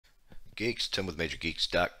Geeks, Tim with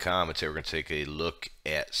MajorGeeks.com, and today we're going to take a look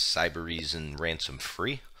at Cybereason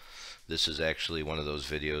Ransomfree. This is actually one of those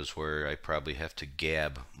videos where I probably have to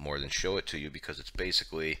gab more than show it to you because it's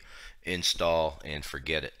basically install and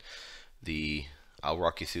forget it. I'll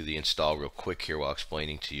walk you through the install real quick here while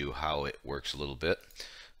explaining to you how it works a little bit.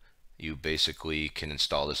 You basically can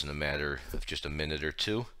install this in a matter of just a minute or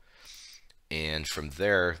two, and from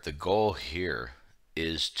there the goal here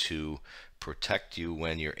is to protect you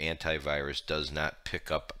when your antivirus does not pick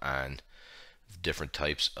up on different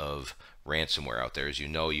types of ransomware out there. As you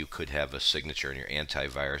know, you could have a signature in your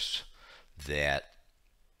antivirus that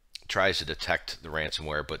tries to detect the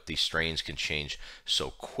ransomware, but these strains can change so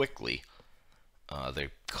quickly. They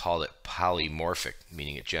call it polymorphic,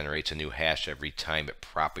 meaning it generates a new hash every time it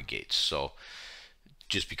propagates. So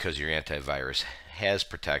just because your antivirus has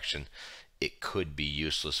protection, it could be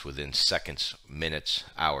useless within seconds, minutes,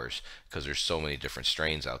 hours, because there's so many different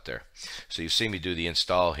strains out there. So you've seen me do the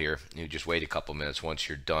install here. You just wait a couple minutes. Once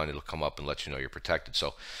you're done, it'll come up and let you know you're protected.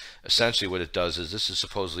 So essentially what it does is, this is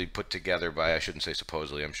supposedly put together by, I shouldn't say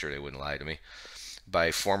supposedly, I'm sure they wouldn't lie to me, by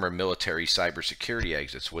former military cybersecurity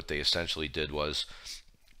exits. What they essentially did was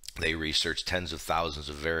they researched tens of thousands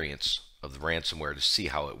of variants of the ransomware to see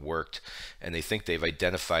how it worked, and they think they've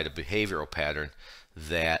identified a behavioral pattern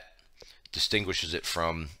that distinguishes it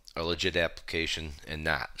from a legit application and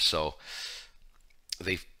not. So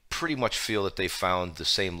they pretty much feel that they found the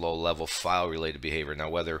same low-level file-related behavior. Now,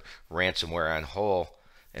 whether ransomware on whole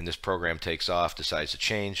and this program takes off, decides to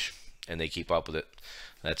change, and they keep up with it,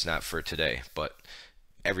 that's not for today. But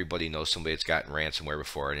everybody knows somebody that's gotten ransomware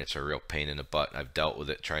before, and it's a real pain in the butt. I've dealt with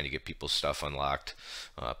it trying to get people's stuff unlocked.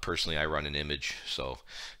 Personally, I run an image, so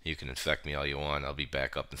you can infect me all you want. I'll be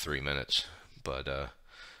back up in 3 minutes. But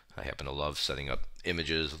I happen to love setting up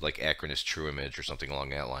images like Acronis True Image or something along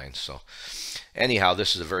that line. So anyhow,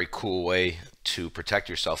 this is a very cool way to protect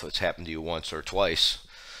yourself if it's happened to you once or twice,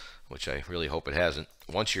 which I really hope it hasn't.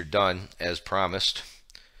 Once you're done, as promised,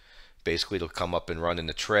 basically it'll come up and run in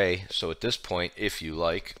the tray. So at this point, if you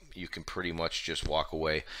like, you can pretty much just walk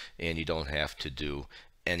away and you don't have to do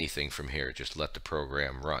anything from here. Just let the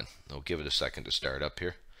program run. I'll give it a second to start up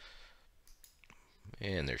here.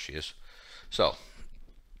 And there she is. So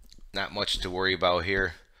not much to worry about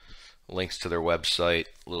here. Links to their website,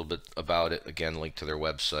 a little bit about it, again, link to their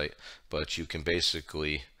website, but you can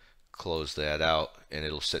basically close that out and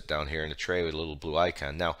it'll sit down here in the tray with a little blue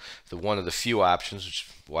icon. Now, one of the few options, which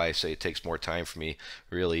is why I say it takes more time for me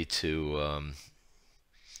really to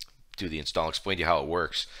do the install, explain to you how it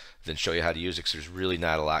works, then show you how to use it, because there's really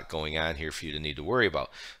not a lot going on here for you to need to worry about.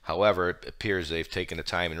 However, it appears they've taken the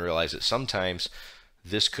time and realized that sometimes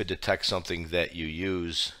this could detect something that you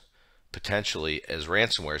use potentially as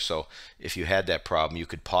ransomware. So if you had that problem, you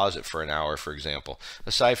could pause it for an hour, for example.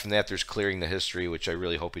 Aside from that, there's clearing the history, which I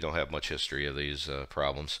really hope you don't have much history of these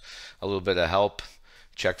problems. A little bit of help,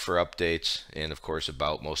 check for updates, and of course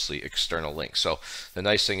about mostly external links. So the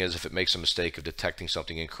nice thing is, if it makes a mistake of detecting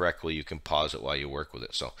something incorrectly, you can pause it while you work with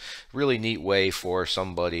it. So really neat way for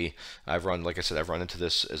somebody. Like I said, I've run into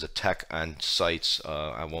this as a tech on sites.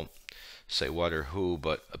 I won't say what or who,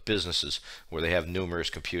 but businesses where they have numerous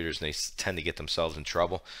computers and they tend to get themselves in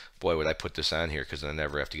trouble. Boy, would I put this on here, because I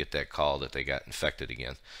never have to get that call that they got infected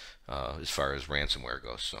again as far as ransomware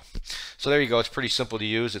goes. So there you go. It's pretty simple to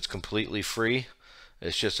use. It's completely free.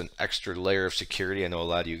 It's just an extra layer of security. I know a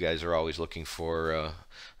lot of you guys are always looking for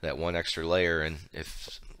that one extra layer, and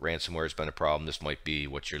if ransomware has been a problem, this might be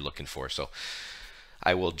what you're looking for. So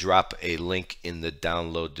I will drop a link in the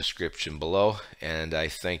download description below, and I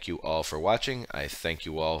thank you all for watching. I thank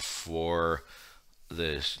you all for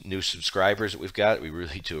the new subscribers that we've got. We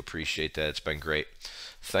really do appreciate that. It's been great.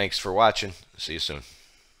 Thanks for watching. See you soon.